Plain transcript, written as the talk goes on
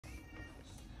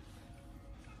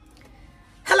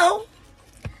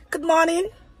good morning,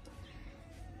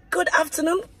 good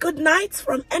afternoon, good night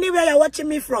from anywhere you're watching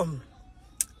me from.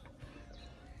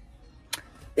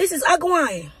 This is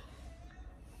Agwai,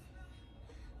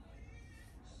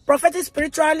 prophetic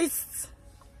spiritualist.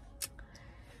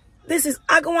 This is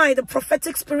Agwai, the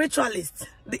prophetic spiritualist,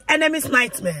 the enemy's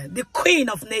nightmare, the queen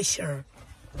of nature.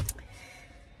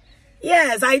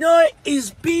 Yes, I know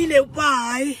it's been a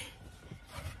while.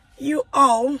 You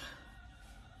all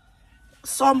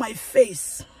saw my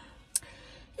face.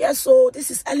 Yes, so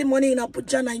this is early morning in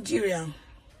Abuja, Nigeria.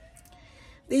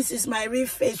 This is my real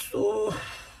face. So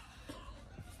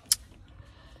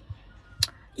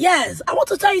yes, I want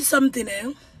to tell you something.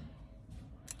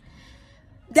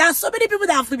 There are so many people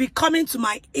that have to be coming to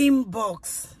my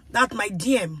inbox, that's my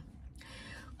DM,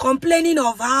 complaining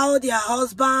of how their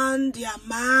husband, their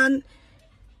man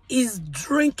is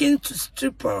drinking to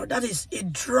stupor. That is a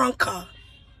drunkard.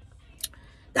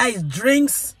 That is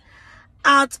drinks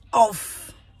out of,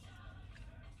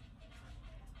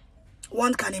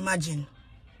 one can imagine.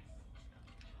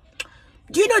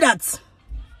 Do you know that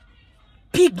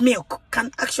pig milk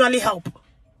can actually help?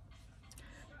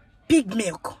 Pig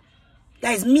milk,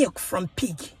 that is milk from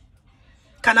pig,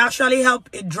 can actually help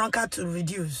a drunkard to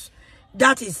reduce.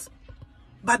 That is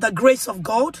by the grace of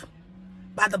God,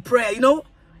 by the prayer. You know,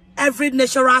 every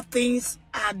natural things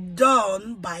are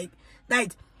done by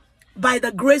that. By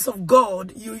the grace of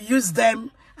God, you use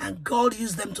them and God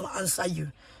used them to answer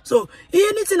you. So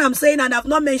anything I'm saying and I've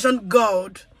not mentioned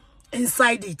God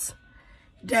inside it,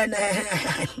 then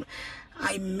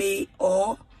I may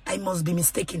or I must be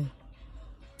mistaken.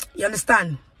 You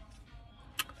understand?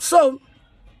 So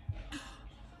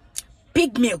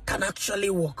pig milk can actually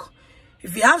work.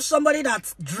 If you have somebody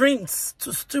that drinks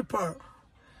to stupor,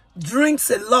 drinks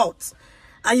a lot,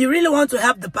 and you really want to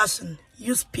help the person,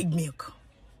 use pig milk.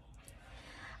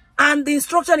 And the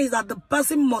instruction is that the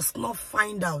person must not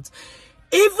find out.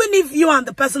 Even if you and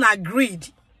the person agreed,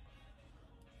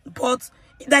 but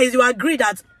that is, you agree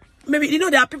that maybe, you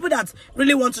know, there are people that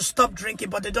really want to stop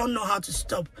drinking, but they don't know how to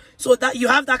stop. So that you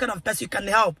have that kind of person you can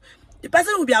help. The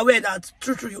person will be aware that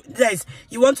true,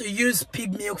 you want to use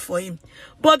pig milk for him.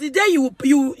 But the day you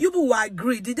will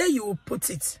agree, the day you will put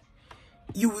it,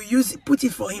 you will put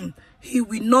it for him, he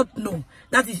will not know.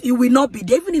 That is, he will not be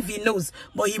there, even if he knows,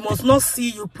 but he must not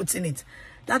see you putting it.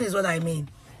 That is what I mean.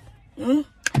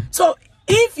 So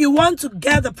if you want to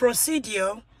get the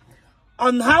procedure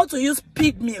on how to use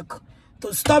pig milk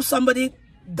to stop somebody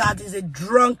that is a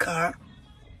drunkard,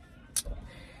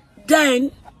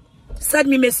 then send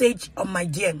me a message on my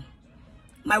DM,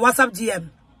 my WhatsApp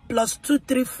DM,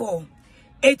 +234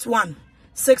 81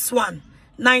 61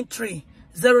 93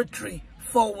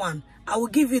 0341. I will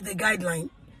give you the guideline,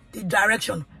 the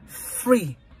direction,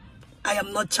 free. I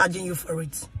am not charging you for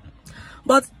it.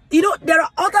 But you know, there are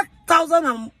other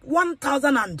 1,000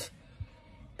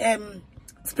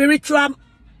 spiritual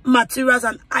materials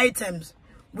and items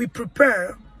we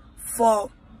prepare for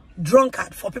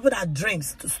drunkard, for people that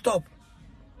drinks to stop.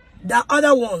 There are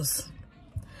other ones.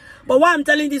 But what I'm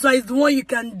telling this one is the one you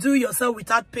can do yourself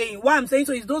without paying. What I'm saying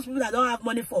so is those people that don't have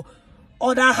money for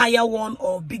other higher one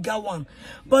or bigger one.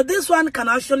 But this one can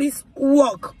actually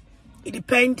work. It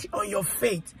depends on your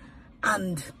faith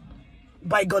and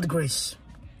by God's grace.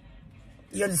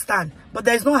 You understand? But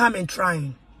there's no harm in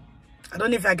trying. I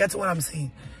don't know if I get what I'm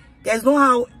saying. There's no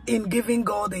harm in giving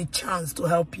God a chance to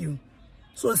help you.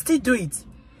 So still do it.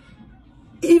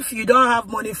 If you don't have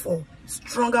money for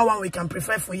stronger one, we can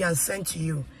prepare for you and send to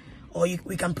you. Or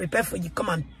we can prepare for you, come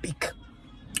and pick.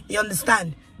 You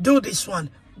understand? Do this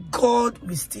one. God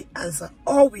will still answer.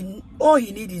 All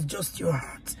he needs is just your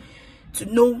heart. To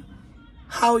know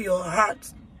how your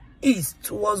heart is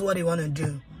towards what you want to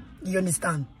do. You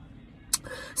understand?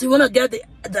 So you want to get the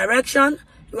direction.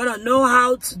 You want to know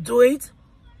how to do it.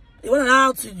 You want to know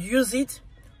how to use it.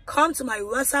 Come to my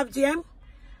WhatsApp DM.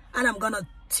 And I'm going to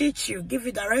teach you, give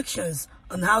you directions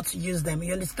on how to use them.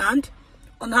 You understand?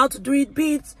 On how to do it.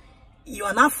 Be it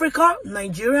you're in Africa,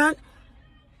 Nigerian,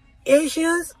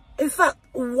 Asians, in fact,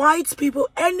 white people,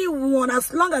 anyone,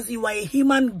 as long as you are a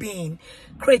human being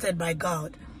created by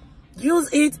God, use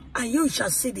it and you shall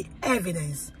see the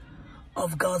evidence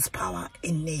of God's power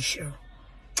in nature.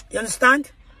 You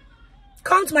understand?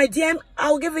 Come to my DM,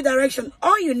 I'll give you direction.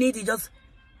 All you need is just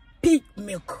pig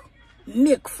milk.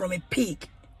 Milk from a pig.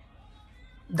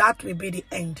 That will be the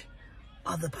end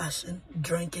of the person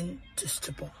drinking to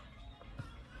stupor.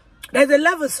 There's a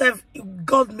level of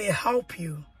God may help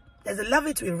you. There's a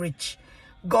level to reach.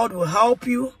 God will help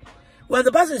you. When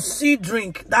the person see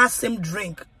drink, that same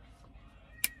drink,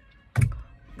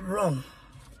 wrong,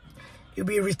 you'll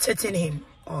be irritating him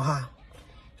or her.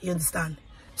 You understand?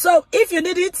 So if you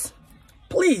need it,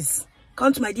 please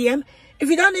come to my DM. If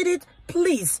you don't need it,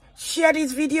 please share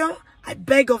this video. I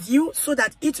beg of you, so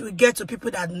that it will get to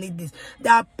people that need this.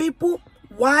 There are people,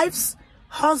 wives,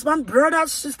 husband,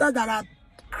 brothers, sisters that are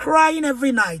crying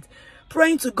every night,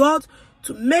 praying to God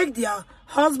to make their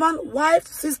husband, wife,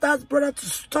 sisters, brother to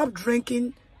stop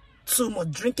drinking too much,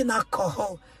 drinking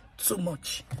alcohol too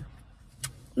much.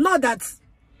 Not that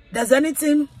there's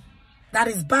anything that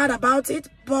is bad about it,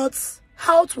 but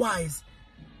health-wise,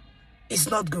 it's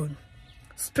not good.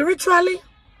 Spiritually,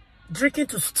 drinking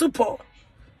to stupor,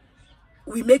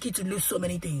 we make it to lose so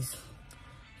many things.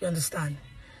 You understand?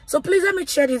 So please let me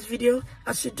share this video.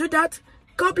 As you do that,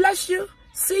 God bless you.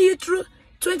 See you through.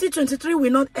 2023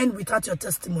 will not end without your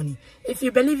testimony. If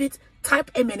you believe it,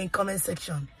 type amen in comment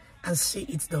section and see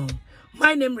it done.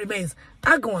 My name remains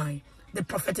Agwai, the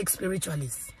prophetic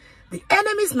spiritualist. The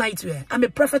enemy's nightmare. I'm a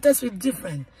prophetess with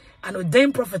different and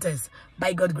ordained prophetess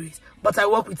by God's grace. But I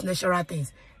work with natural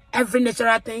things. Every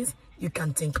natural things you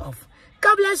can think of.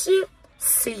 God bless you.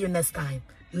 See you next time.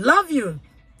 Love you.